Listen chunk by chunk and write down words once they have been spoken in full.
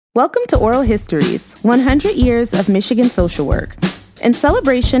Welcome to Oral Histories, 100 Years of Michigan Social Work. In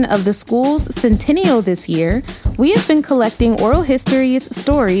celebration of the school's centennial this year, we have been collecting oral histories,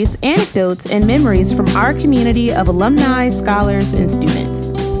 stories, anecdotes, and memories from our community of alumni, scholars, and students.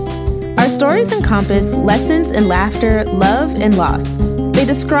 Our stories encompass lessons in laughter, love, and loss. They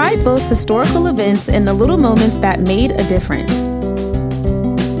describe both historical events and the little moments that made a difference.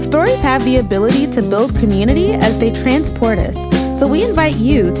 Stories have the ability to build community as they transport us. So we invite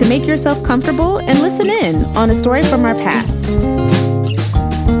you to make yourself comfortable and listen in on a story from our past.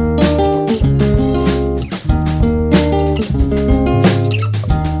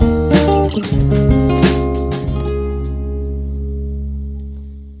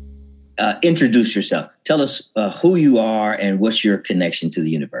 Introduce yourself. Tell us who you are and what's your connection to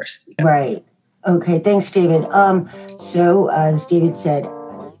the university. Right. Okay. Thanks, David. So as David said,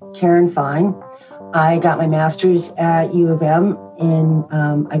 Karen Fine. I got my master's at U of M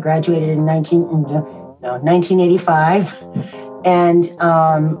I graduated in 1985. And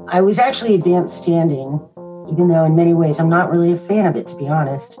I was actually advanced standing, even though in many ways I'm not really a fan of it, to be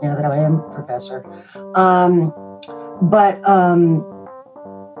honest, now that I am a professor.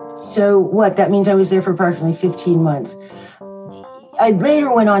 So what? That means I was there for approximately 15 months. I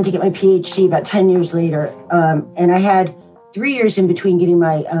later went on to get my PhD about 10 years later. And I had 3 years in between getting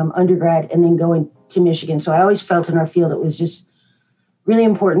my undergrad and then going to Michigan. So I always felt in our field it was just really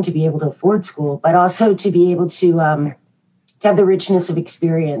important to be able to afford school, but also to be able to have the richness of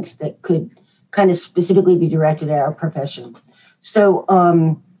experience that could kind of specifically be directed at our profession. So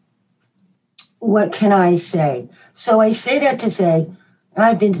what can I say? So I say that to say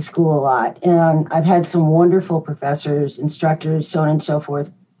I've been to school a lot, and I've had some wonderful professors, instructors, so on and so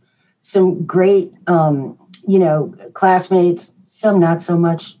forth. Some great, classmates, some not so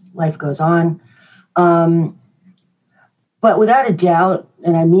much. Life goes on. But without a doubt,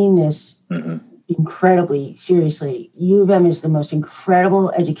 and I mean this incredibly seriously, U of M is the most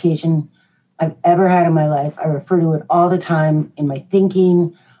incredible education I've ever had in my life. I refer to it all the time in my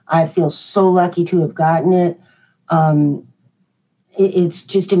thinking. I feel so lucky to have gotten it. It's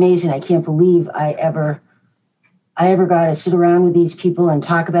just amazing. I can't believe I ever got to sit around with these people and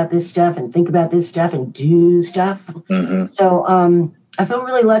talk about this stuff and think about this stuff and do stuff. So I feel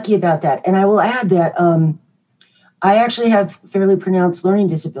really lucky about that. And I will add that I actually have fairly pronounced learning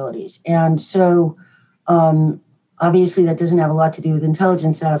disabilities. And so obviously that doesn't have a lot to do with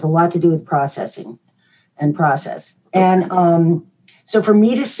intelligence. That has a lot to do with processing and process. And so for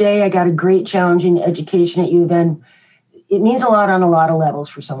me to say I got a great challenging education at U of M, it means a lot on a lot of levels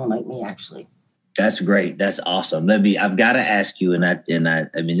for someone like me, actually. That's great. That's awesome. I've got to ask you,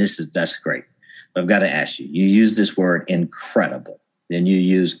 that's great. I've got to ask you, you use this word incredible, then you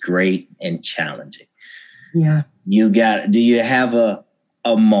use great and challenging. Yeah. Do you have a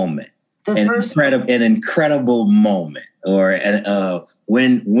moment, an incredible moment, or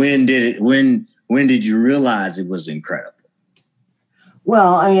when did you realize it was incredible?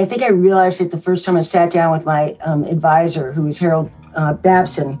 Well, I think I realized it the first time I sat down with my advisor, who was Harold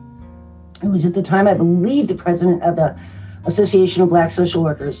Babson, who was at the time, I believe, the president of the Association of Black Social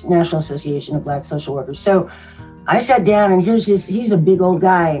Workers, National Association of Black Social Workers. So I sat down, and he's a big old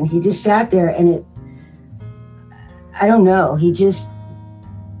guy, and he just sat there, and I don't know, he just,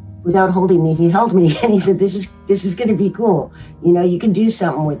 without holding me, he held me, and he said, this is going to be cool. You can do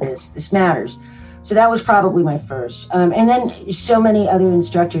something with this. This matters. So that was probably my first. And then so many other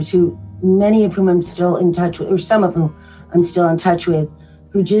instructors many of whom I'm still in touch with, or some of whom I'm still in touch with,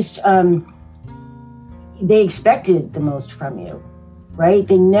 who just, they expected the most from you, right?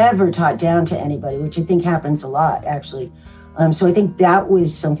 They never taught down to anybody, which I think happens a lot, actually. So I think that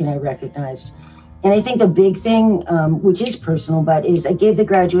was something I recognized. And I think the big thing, which is personal, but is I gave the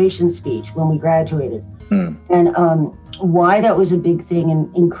graduation speech when we graduated. And why that was a big thing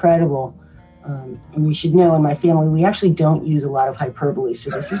and incredible. And you should know, in my family, we actually don't use a lot of hyperbole. So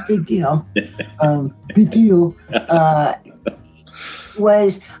this is big deal.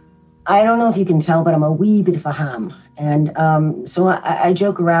 Was, I don't know if you can tell, but I'm a wee bit of a ham. And so I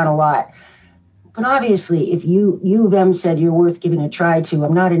joke around a lot. But obviously, if U of M said you're worth giving a try to,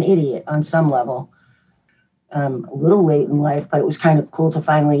 I'm not an idiot on some level. A little late in life, but it was kind of cool to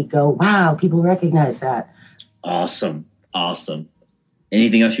finally go, wow, people recognize that. Awesome.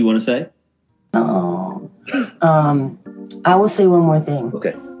 Anything else you want to say? Oh, I will say one more thing.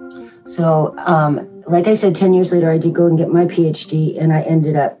 Okay. So, like I said, 10 years later, I did go and get my PhD, and I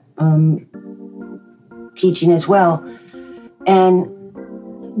ended up teaching as well. And,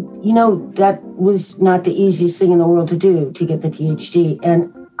 that was not the easiest thing in the world to do, to get the PhD.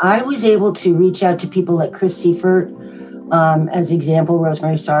 And I was able to reach out to people like Chris Seifert, as example,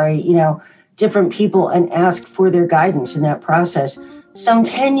 Rosemary Sari, different people, and ask for their guidance in that process. Some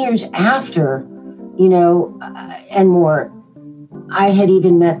 10 years after, and more, I had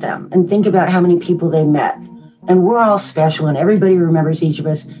even met them. And think about how many people they met. And we're all special and everybody remembers each of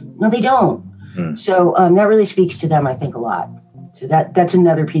us. No, they don't. So that really speaks to them, I think, a lot. So that's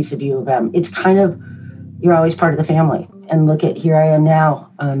another piece of view of them. It's kind of, you're always part of the family. And look at, here I am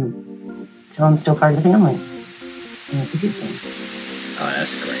now. So I'm still part of the family. And it's a good thing. Oh,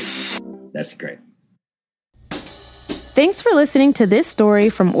 that's great. That's great. Thanks for listening to this story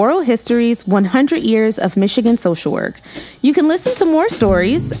from Oral History's 100 Years of Michigan Social Work. You can listen to more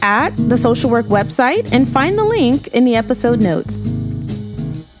stories at the Social Work website and find the link in the episode notes.